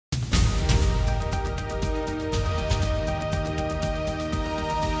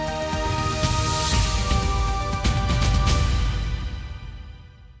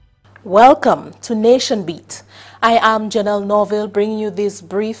Welcome to Nation Beat. I am Janelle Norville, bringing you this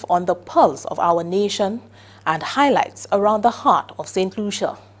brief on the pulse of our nation and highlights around the heart of Saint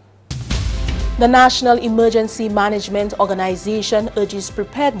Lucia. The National Emergency Management Organization urges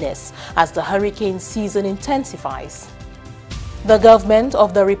preparedness as the hurricane season intensifies. The government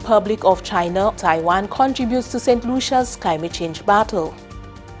of the Republic of China, Taiwan, contributes to Saint Lucia's climate change battle.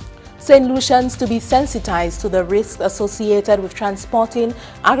 Saint Lucians to be sensitized to the risks associated with transporting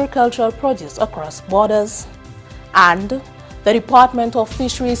agricultural produce across borders. And the Department of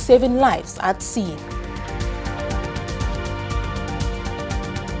Fisheries saving lives at sea.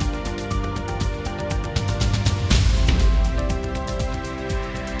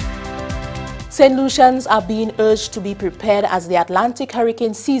 Saint Lucians are being urged to be prepared as the Atlantic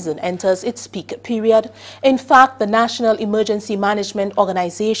hurricane season enters its peak period. In fact, the National Emergency Management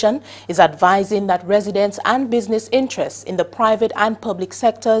Organization is advising that residents and business interests in the private and public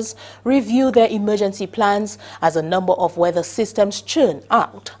sectors review their emergency plans as a number of weather systems churn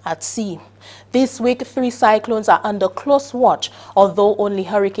out at sea. This week, 3 cyclones are under close watch, although only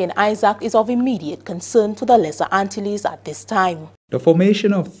Hurricane Isaac is of immediate concern to the Lesser Antilles at this time. The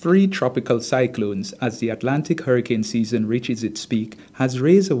formation of 3 tropical cyclones as the Atlantic hurricane season reaches its peak has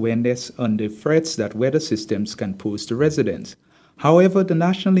raised awareness on the threats that weather systems can pose to residents. However, the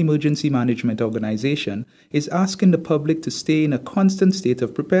National Emergency Management Organization is asking the public to stay in a constant state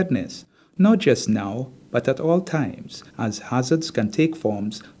of preparedness, not just now, but at all times, as hazards can take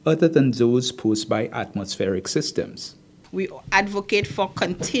forms other than those posed by atmospheric systems. We advocate for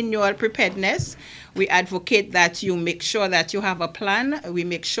continual preparedness. We advocate that you make sure that you have a plan. We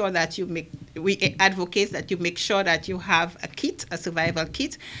advocate that you make sure that you have a kit, a survival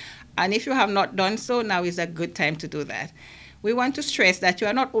kit. And if you have not done so, now is a good time to do that. We want to stress that you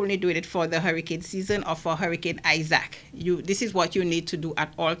are not only doing it for the hurricane season or for Hurricane Isaac. This is what you need to do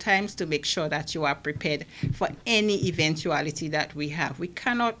at all times to make sure that you are prepared for any eventuality that we have. We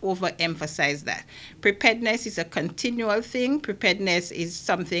cannot overemphasize that. Preparedness is a continual thing. Preparedness is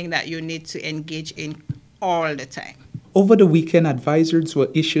something that you need to engage in all the time. Over the weekend, advisories were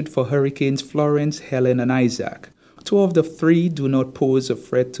issued for Hurricanes Florence, Helen, and Isaac. 2 of the 3 do not pose a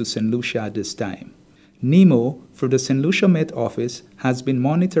threat to Saint Lucia at this time. NEMO, through the Saint Lucia Met Office, has been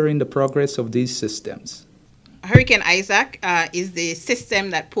monitoring the progress of these systems. Hurricane Isaac is the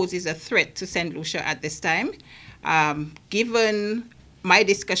system that poses a threat to Saint Lucia at this time. Given my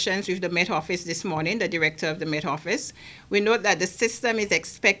discussions with the Met Office this morning, the director of the Met Office, we note that the system is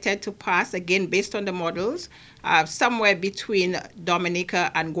expected to pass, again based on the models, somewhere between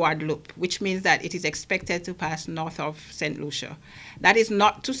Dominica and Guadeloupe, which means that it is expected to pass north of Saint Lucia. That is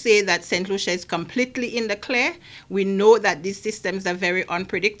not to say that Saint Lucia is completely in the clear. We know that these systems are very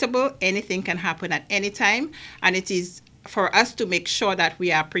unpredictable. Anything can happen at any time, and it is for us to make sure that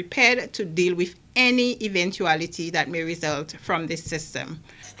we are prepared to deal with any eventuality that may result from this system.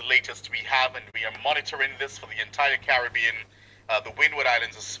 It's the latest we have, and we are monitoring this for the entire Caribbean, the Windward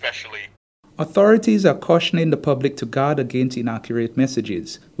Islands especially. Authorities are cautioning the public to guard against inaccurate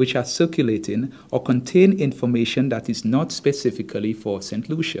messages, which are circulating or contain information that is not specifically for Saint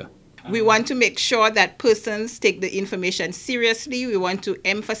Lucia. We want to make sure that persons take the information seriously. We want to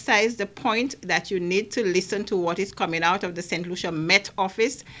emphasize the point that you need to listen to what is coming out of the Saint Lucia Met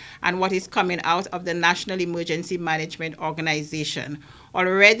Office and what is coming out of the National Emergency Management Organization.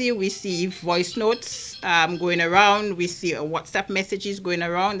 Already we see voice notes going around, we see WhatsApp messages going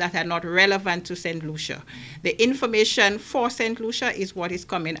around that are not relevant to Saint Lucia. The information for Saint Lucia is what is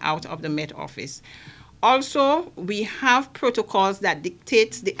coming out of the Met Office. Also, we have protocols that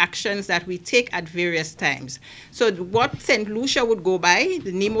dictate the actions that we take at various times. So what Saint Lucia would go by,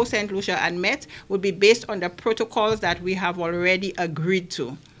 the NEMO, Saint Lucia, and Met, would be based on the protocols that we have already agreed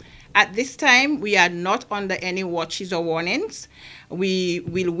to. At this time, we are not under any watches or warnings. We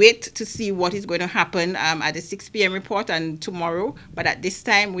will wait to see what is going to happen at the 6 p.m. report and tomorrow, but at this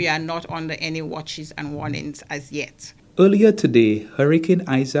time, we are not under any watches and warnings as yet. Earlier today, Hurricane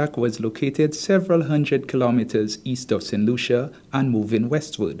Isaac was located several hundred kilometers east of Saint Lucia and moving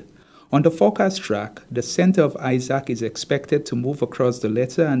westward. On the forecast track, the center of Isaac is expected to move across the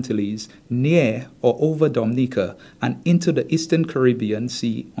Lesser Antilles near or over Dominica and into the Eastern Caribbean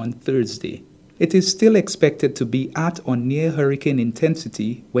Sea on Thursday. It is still expected to be at or near hurricane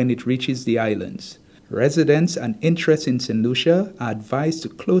intensity when it reaches the islands. Residents and interests in Saint Lucia are advised to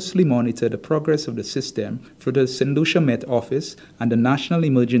closely monitor the progress of the system through the Saint Lucia Met Office and the National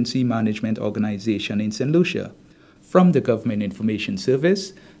Emergency Management Organization in Saint Lucia. From the Government Information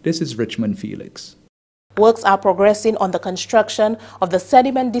Service, this is Richmond Felix. Works are progressing on the construction of the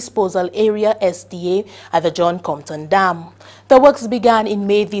Sediment Disposal Area SDA at the John Compton Dam. The works began in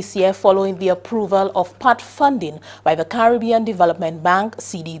May this year following the approval of part funding by the Caribbean Development Bank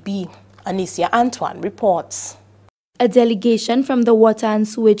 (CDB). Anicia Antoine reports. A delegation from the water and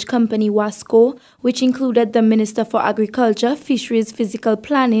sewage company WASCO, which included the Minister for Agriculture, Fisheries, Physical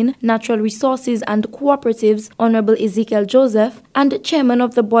Planning, Natural Resources and Cooperatives, Honorable Ezekiel Joseph, and Chairman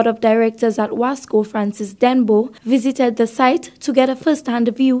of the Board of Directors at WASCO, Francis Denbo, visited the site to get a first-hand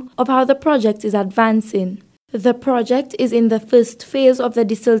view of how the project is advancing. The project is in the first phase of the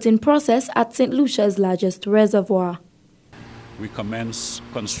desilting process at Saint Lucia's largest reservoir. We commenced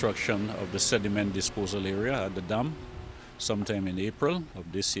construction of the sediment disposal area at the dam sometime in April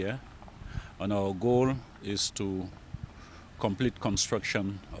of this year, and our goal is to complete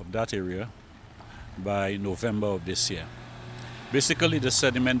construction of that area by November of this year. Basically, the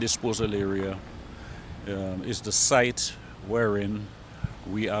sediment disposal area is the site wherein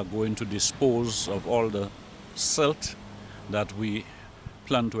we are going to dispose of all the silt that we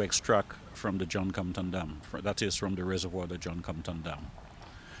plan to extract from the John Compton Dam, that is from the reservoir of the John Compton Dam.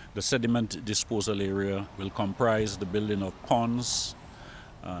 The sediment disposal area will comprise the building of ponds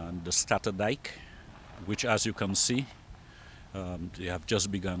and the starter dike, which, as you can see, they have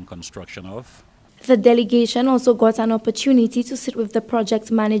just begun construction of. The delegation also got an opportunity to sit with the project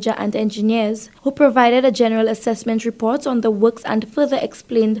manager and engineers, who provided a general assessment report on the works and further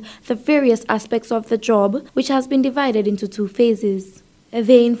explained the various aspects of the job, which has been divided into 2 phases.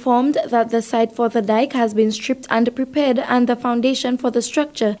 They informed that the site for the dike has been stripped and prepared, and the foundation for the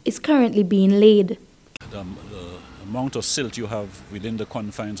structure is currently being laid. The amount of silt you have within the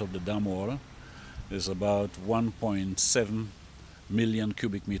confines of the dam wall is about 1.7 million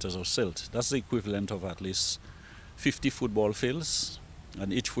cubic meters of silt. That's the equivalent of at least 50 football fields,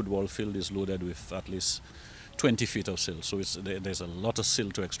 and each football field is loaded with at least 20 feet of silt. So there's a lot of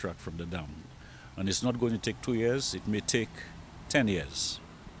silt to extract from the dam. And it's not going to take 2 years, it may take 10 years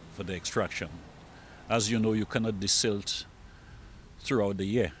for the extraction. As you know, you cannot desilt throughout the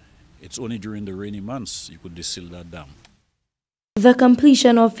year. It's only during the rainy months you could desilt that dam. The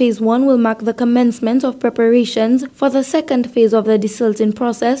completion of Phase 1 will mark the commencement of preparations for the second phase of the desilting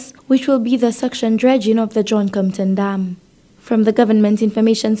process, which will be the suction dredging of the John Compton Dam. From the Government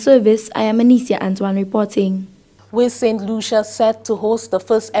Information Service, I am Anicia Antoine reporting. With Saint Lucia set to host the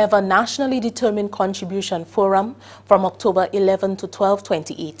first ever Nationally Determined Contribution Forum from October 11 to 12,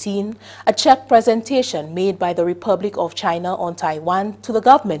 2018, a check presentation made by the Republic of China on Taiwan to the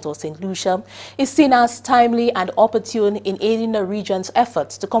government of Saint Lucia is seen as timely and opportune in aiding the region's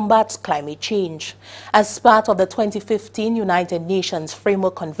efforts to combat climate change. As part of the 2015 United Nations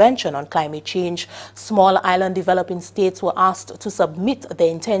Framework Convention on Climate Change, small island developing states were asked to submit their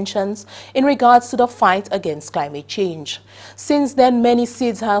intentions in regards to the fight against climate change. Since then, many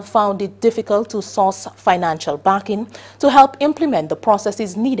seeds have found it difficult to source financial backing to help implement the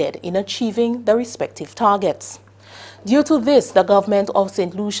processes needed in achieving the respective targets. Due to this, the government of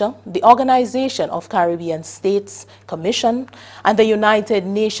Saint Lucia, the Organization of Caribbean States Commission, and the United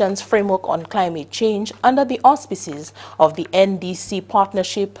Nations Framework on Climate Change, under the auspices of the NDC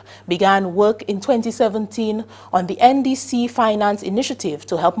Partnership, began work in 2017 on the NDC Finance Initiative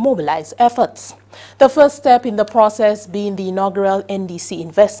to help mobilize efforts. The first step in the process being the inaugural NDC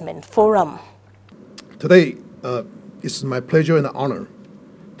Investment Forum. Today, it's my pleasure and honor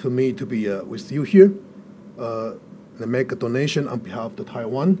to me to be with you here. And make a donation on behalf of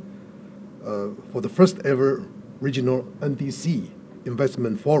Taiwan for the first ever regional NDC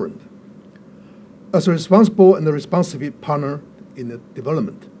investment forum. As a responsible and a responsive partner in the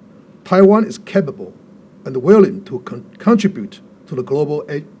development, Taiwan is capable and willing to contribute to the global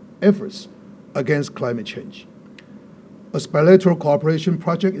efforts against climate change. As bilateral cooperation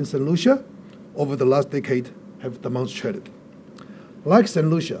project in Saint Lucia over the last decade have demonstrated. Like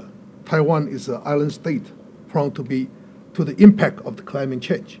Saint Lucia, Taiwan is an island state prone to the impact of the climate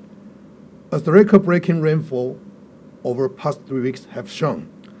change. As the record-breaking rainfall over the past 3 weeks have shown,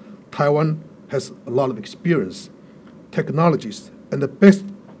 Taiwan has a lot of experience, technologies, and the best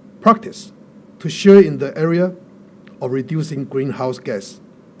practice to share in the area of reducing greenhouse gas,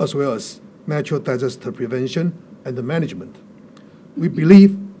 as well as natural disaster prevention and management. We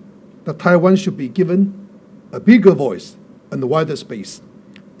believe that Taiwan should be given a bigger voice and a wider space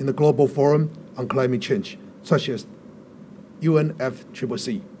in the global forum on climate change, such as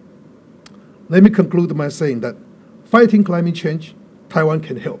UNFCCC. Let me conclude by saying that fighting climate change, Taiwan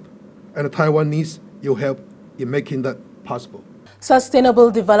can help, and Taiwan needs your help in making that possible.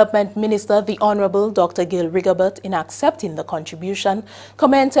 Sustainable Development Minister, the Honorable Dr. Gil Rigobert, in accepting the contribution,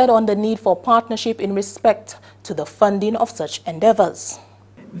 commented on the need for partnership in respect to the funding of such endeavors.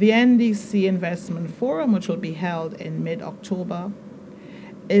 The NDC Investment Forum, which will be held in mid-October,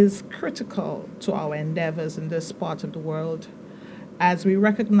 is critical to our endeavors in this part of the world, as we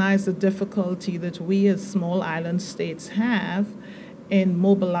recognize the difficulty that we as small island states have in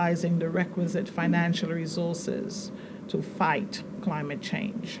mobilizing the requisite financial resources to fight climate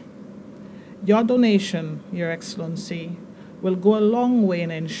change. Your donation, Your Excellency, will go a long way in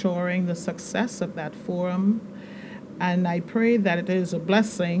ensuring the success of that forum, and I pray that it is a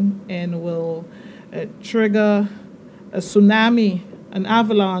blessing and will trigger a tsunami, an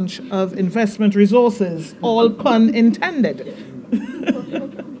avalanche of investment resources, all pun intended,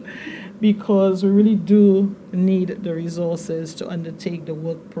 because we really do need the resources to undertake the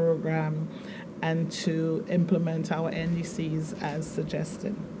work program and to implement our NDCs as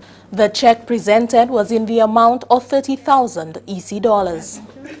suggested. The check presented was in the amount of 30,000 EC dollars.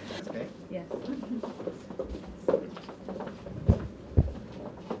 Yes.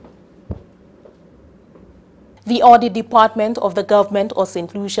 The Audit Department of the Government of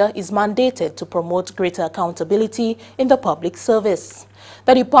Saint Lucia is mandated to promote greater accountability in the public service.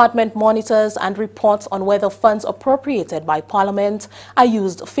 The department monitors and reports on whether funds appropriated by Parliament are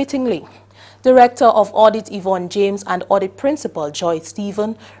used fittingly. Director of Audit Yvonne James and Audit Principal Joy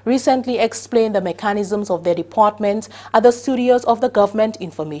Stephen recently explained the mechanisms of their department at the studios of the Government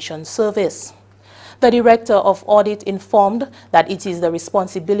Information Service. The Director of Audit informed that it is the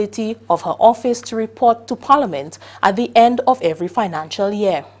responsibility of her office to report to Parliament at the end of every financial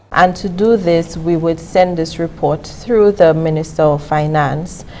year. And to do this, we would send this report through the Minister of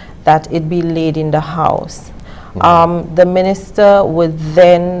Finance, that it be laid in the House. The Minister would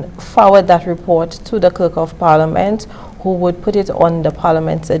then forward that report to the Clerk of Parliament, who would put it on the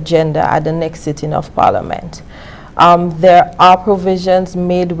Parliament's agenda at the next sitting of Parliament. There are provisions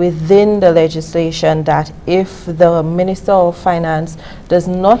made within the legislation that if the Minister of Finance does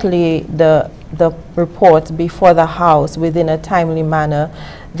not lay the report before the House within a timely manner,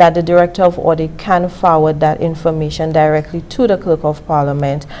 that the Director of Audit can forward that information directly to the Clerk of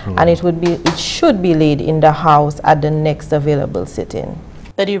Parliament, and it should be laid in the House at the next available sitting.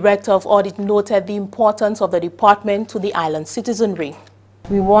 The Director of Audit noted the importance of the department to the island citizenry.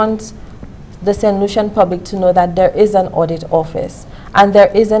 We want the St. Lucian public to know that there is an audit office and there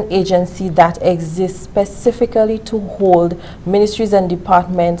is an agency that exists specifically to hold ministries and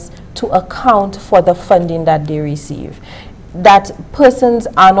departments to account for the funding that they receive. That persons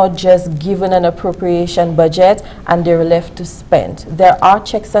are not just given an appropriation budget and they're left to spend. There are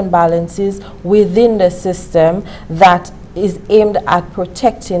checks and balances within the system that is aimed at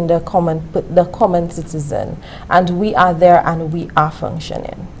protecting the common citizen, and we are there and we are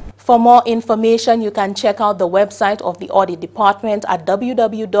functioning. For more information, you can check out the website of the Audit Department at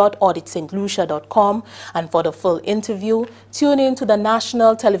www.auditstlucia.com, and for the full interview, tune in to the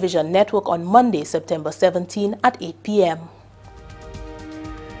National Television Network on Monday, September 17 at 8 p.m.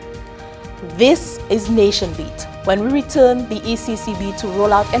 This is Nation Beat. When we return, the ECCB to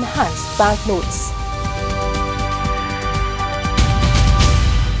roll out enhanced banknotes.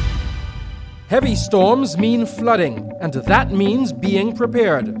 Heavy storms mean flooding, and that means being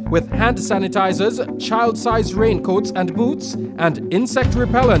prepared with hand sanitizers, child-sized raincoats and boots, and insect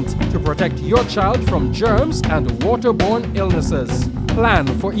repellent to protect your child from germs and waterborne illnesses. Plan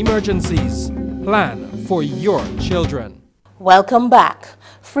for emergencies. Plan for your children. Welcome back.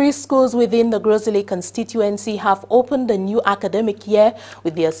 Free schools within the Grizzly constituency have opened the new academic year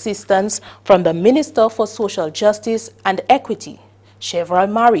with the assistance from the Minister for Social Justice and Equity. Chevroy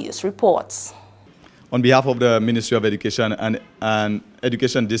Marius reports. On behalf of the Ministry of Education and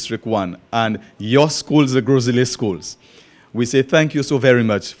Education District 1 and your schools, the Grizzly schools, we say thank you so very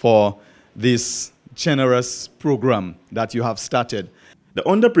much for this generous program that you have started. The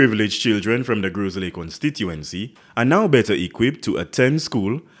underprivileged children from the Grizzly constituency are now better equipped to attend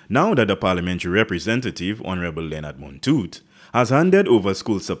school now that the parliamentary representative, Honorable Leonard Montoute, has handed over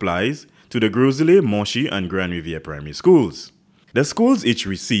school supplies to the Grizzly, Moshi, and Grand Riviere primary schools. The schools each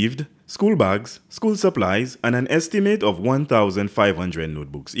received school bags, school supplies, and an estimate of 1,500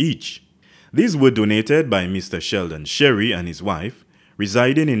 notebooks each. These were donated by Mr. Sheldon Sherry and his wife,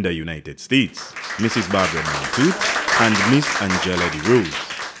 residing in the United States, Mrs. Barbara Montoute and Miss Angela DeRose.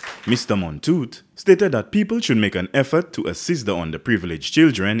 Mr. Montoute stated that people should make an effort to assist the underprivileged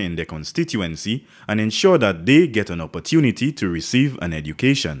children in their constituency and ensure that they get an opportunity to receive an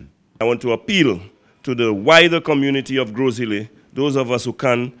education. I want to appeal to the wider community of Grizzly, those of us who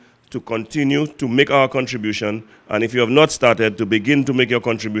can, to continue to make our contribution, and if you have not started, to begin to make your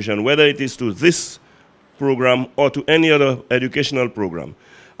contribution, whether it is to this program or to any other educational program.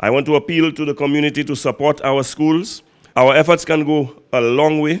 I want to appeal to the community to support our schools. Our efforts can go a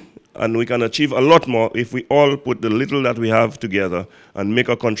long way, and we can achieve a lot more if we all put the little that we have together and make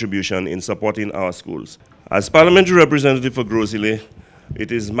a contribution in supporting our schools. As parliamentary representative for Gros-Islet,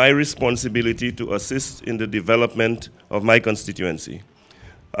 it is my responsibility to assist in the development of my constituency.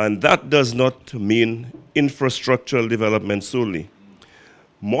 And that does not mean infrastructural development solely.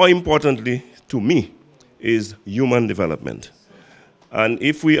 More importantly, to me, is human development. And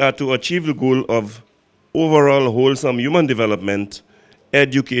if we are to achieve the goal of overall wholesome human development,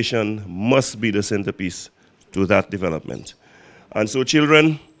 education must be the centerpiece to that development. And so,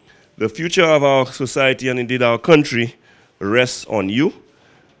 children, the future of our society and indeed our country rests on you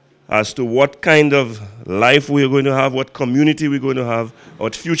as to what kind of life we're going to have, what community we're going to have,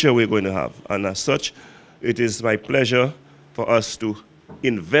 what future we're going to have. And as such, it is my pleasure for us to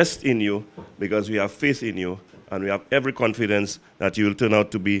invest in you because we have faith in you and we have every confidence that you will turn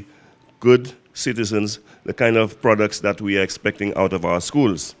out to be good citizens, the kind of products that we are expecting out of our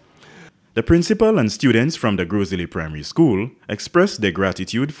schools. The principal and students from the Gros-Islet Primary School expressed their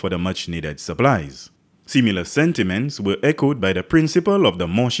gratitude for the much-needed supplies. Similar sentiments were echoed by the principal of the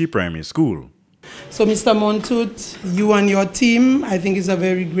Moshi Primary School. So, Mr. Montoot, you and your team, I think it's a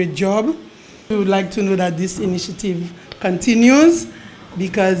very great job. We would like to know that this initiative continues,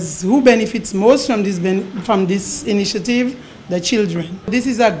 because who benefits most from this initiative? The children. This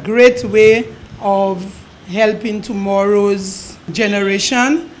is a great way of helping tomorrow's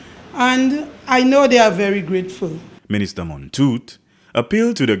generation, and I know they are very grateful. Minister Montoot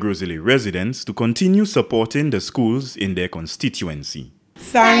appealed to the Gros-Islet residents to continue supporting the schools in their constituency.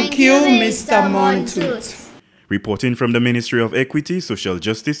 Thank you, Mr. Montoot. Reporting from the Ministry of Equity, Social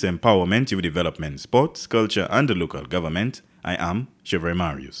Justice, Empowerment, Youth Development, Sports, Culture and the Local Government, I am Chevrolet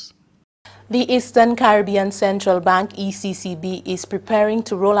Marius. The Eastern Caribbean Central Bank, ECCB, is preparing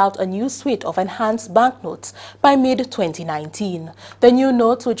to roll out a new suite of enhanced banknotes by mid-2019. The new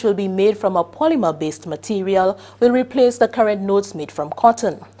notes, which will be made from a polymer-based material, will replace the current notes made from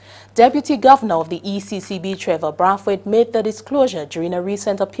cotton. Deputy Governor of the ECCB, Trevor Brathwaite, made the disclosure during a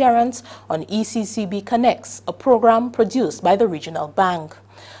recent appearance on ECCB Connects, a program produced by the regional bank.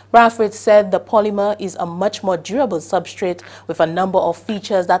 Brathwaite said the polymer is a much more durable substrate with a number of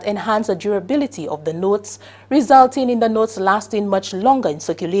features that enhance the durability of the notes, resulting in the notes lasting much longer in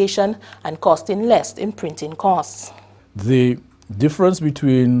circulation and costing less in printing costs. The difference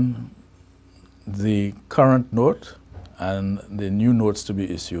between the current note and the new notes to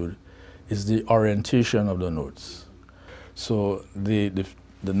be issued is the orientation of the notes. So the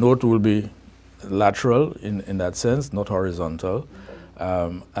note will be lateral in that sense, not horizontal.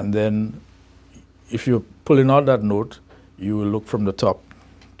 And then if you're pulling out that note, you will look from the top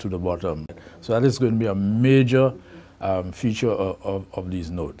to the bottom. So that is going to be a major feature of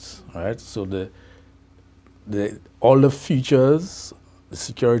these notes, right? So all the features, the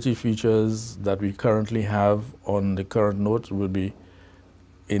security features that we currently have on the current note will be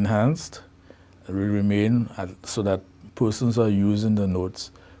enhanced, will remain, so that persons who are using the notes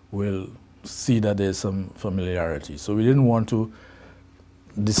will see that there's some familiarity. So we didn't want to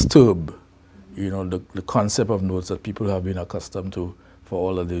disturb, the concept of notes that people have been accustomed to for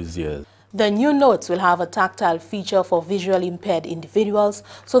all of these years. The new notes will have a tactile feature for visually impaired individuals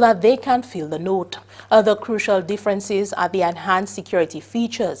so that they can feel the note. Other crucial differences are the enhanced security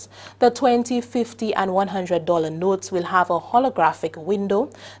features. The $20, $50, and $100 notes will have a holographic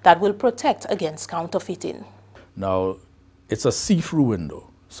window that will protect against counterfeiting. Now, it's a see-through window.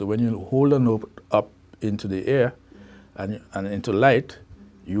 So when you hold a note up into the air and into light,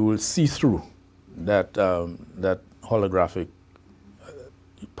 you will see through that holographic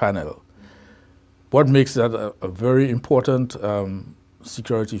panel. What makes that a very important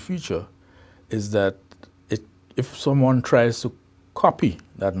security feature is that if someone tries to copy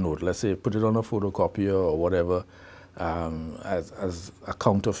that note, let's say put it on a photocopier or whatever as a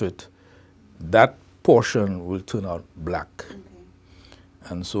counterfeit, that portion will turn out black. Okay.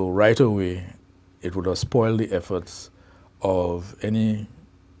 And so right away, it would have spoiled the efforts of any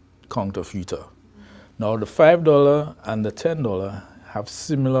counterfeiter. Now the $5 and the $10 have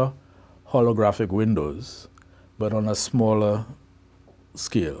similar holographic windows, but on a smaller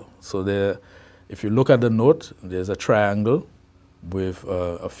scale. So there, if you look at the note, there's a triangle with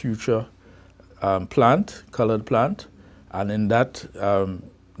a future plant, colored plant, and in that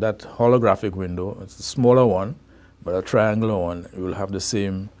holographic window, it's a smaller one, but a triangular one, you will have the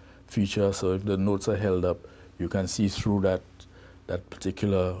same feature. So if the notes are held up, you can see through that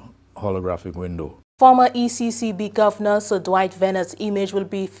particular holographic window. Former ECCB Governor Sir Dwight Venner's image will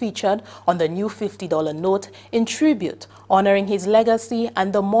be featured on the new $50 note in tribute, honoring his legacy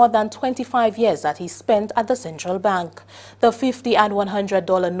and the more than 25 years that he spent at the central bank. The $50 and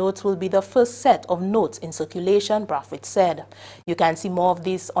 $100 notes will be the first set of notes in circulation, Braffett said. You can see more of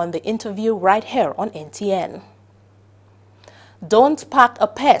this on the interview right here on NTN. Don't pack a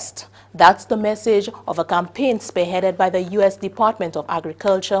pest. That's the message of a campaign spearheaded by the U.S. Department of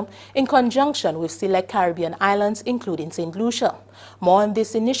Agriculture in conjunction with select Caribbean islands, including Saint Lucia. More on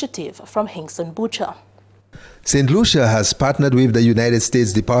this initiative from Hinkson Butcher. Saint Lucia has partnered with the United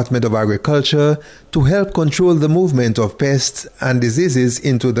States Department of Agriculture to help control the movement of pests and diseases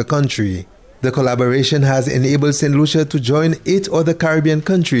into the country. The collaboration has enabled Saint Lucia to join 8 other Caribbean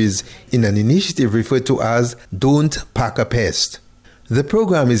countries in an initiative referred to as Don't Pack a Pest. The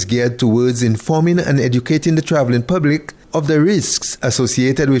program is geared towards informing and educating the traveling public of the risks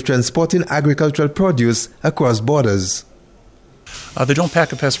associated with transporting agricultural produce across borders. The Don't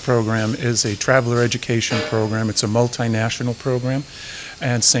Pack a Pest program is a traveler education program. It's a multinational program,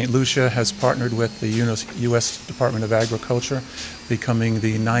 and St. Lucia has partnered with the U.S. Department of Agriculture, becoming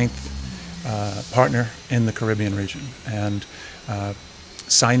the 9th partner in the Caribbean region. And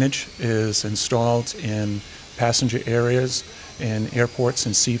signage is installed in passenger areas, in airports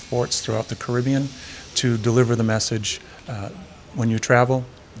and seaports throughout the Caribbean to deliver the message, when you travel,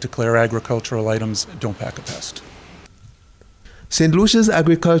 declare agricultural items, don't pack a pest. St. Lucia's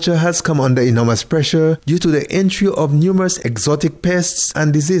agriculture has come under enormous pressure due to the entry of numerous exotic pests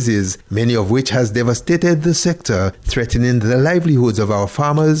and diseases, many of which has devastated the sector, threatening the livelihoods of our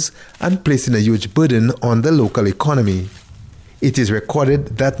farmers and placing a huge burden on the local economy. It is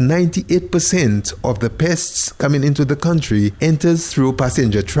recorded that 98% of the pests coming into the country enters through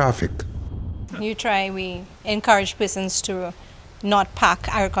passenger traffic. We encourage persons to not pack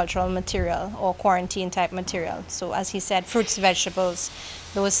agricultural material or quarantine type material. So as he said, fruits, vegetables,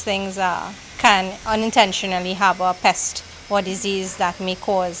 those things can unintentionally have a pest or disease that may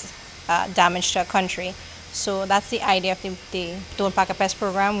cause damage to a country. So that's the idea of the Don't Pack a Pest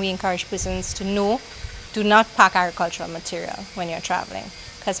program. We encourage persons to know, do not pack agricultural material when you're traveling,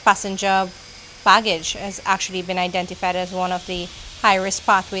 because passenger baggage has actually been identified as one of the high-risk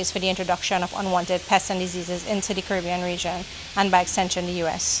pathways for the introduction of unwanted pests and diseases into the Caribbean region and by extension the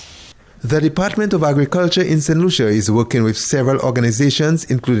U.S. The Department of Agriculture in St. Lucia is working with several organizations,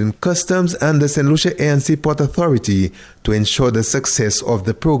 including Customs and the St. Lucia ANC Port Authority, to ensure the success of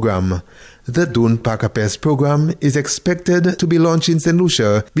the program. The Don't Pack a Pest program is expected to be launched in St.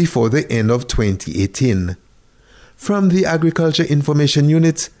 Lucia before the end of 2018. From the Agriculture Information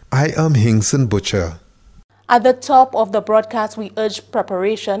Unit, I am Hinkson Butcher. At the top of the broadcast, we urge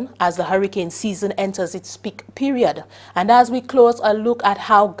preparation as the hurricane season enters its peak period. And as we close a look at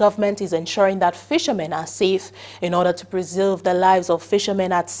how government is ensuring that fishermen are safe in order to preserve the lives of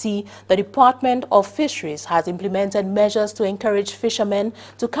fishermen at sea, the Department of Fisheries has implemented measures to encourage fishermen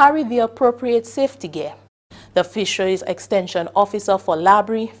to carry the appropriate safety gear. The Fisheries Extension Officer for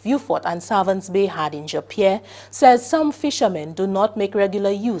Labrie, Viewfort and Savants Bay, Hardin Japierre, says some fishermen do not make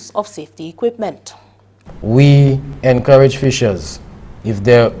regular use of safety equipment. We encourage fishers, if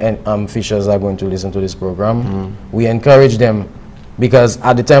their fishers are going to listen to this program, we encourage them, because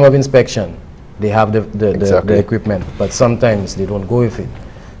at the time of inspection, they have the equipment, but sometimes they don't go with it.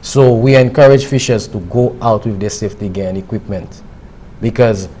 So we encourage fishers to go out with their safety gear and equipment,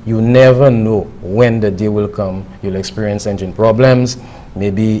 because you never know when the day will come. You'll experience engine problems,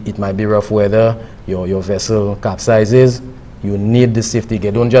 maybe it might be rough weather, your vessel capsizes. You need the safety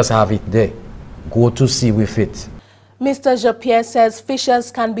gear, don't just have it there. Go to sea with it. Mr. Japierre says fishers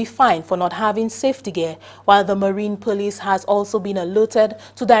can be fined for not having safety gear, while the Marine Police has also been alerted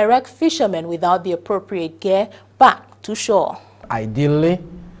to direct fishermen without the appropriate gear back to shore. Ideally,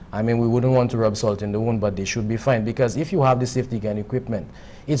 we wouldn't want to rub salt in the wound, but they should be fined, because if you have the safety gear and equipment,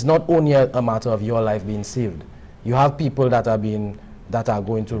 it's not only a matter of your life being saved. You have people that are going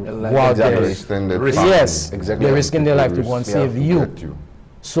to go out there. Yes, they're risking their life to go and save you.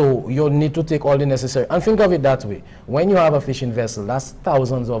 So you need to take all the necessary, and think of it that way. When you have a fishing vessel, that's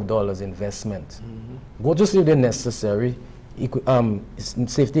thousands of dollars investment. Go to see the necessary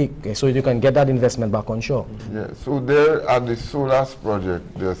safety, so you can get that investment back on shore. Yeah, so there at the SOLAS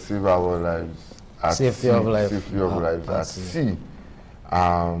project, the Save Our Lives at Safety Sea, of Life. Safety of Lives at Sea.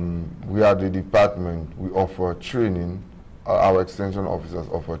 We are the department, we offer training. Our extension officers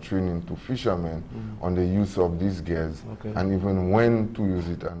offer training to fishermen on the use of these gears, and even when to use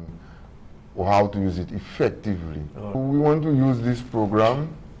it and how to use it effectively. We want to use this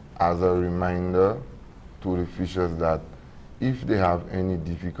program as a reminder to the fishers that if they have any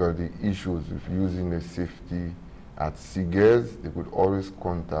difficulty, issues with using the safety at sea gears, they could always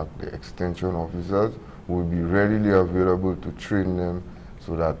contact the extension officers who will be readily available to train them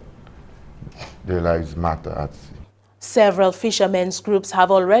so that their lives matter at sea. Several fishermen's groups have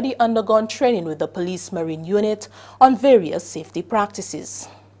already undergone training with the Police Marine Unit on various safety practices.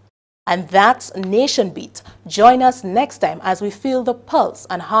 And that's Nation Beat. Join us next time as we feel the pulse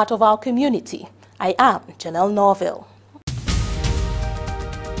and heart of our community. I am Janelle Norville.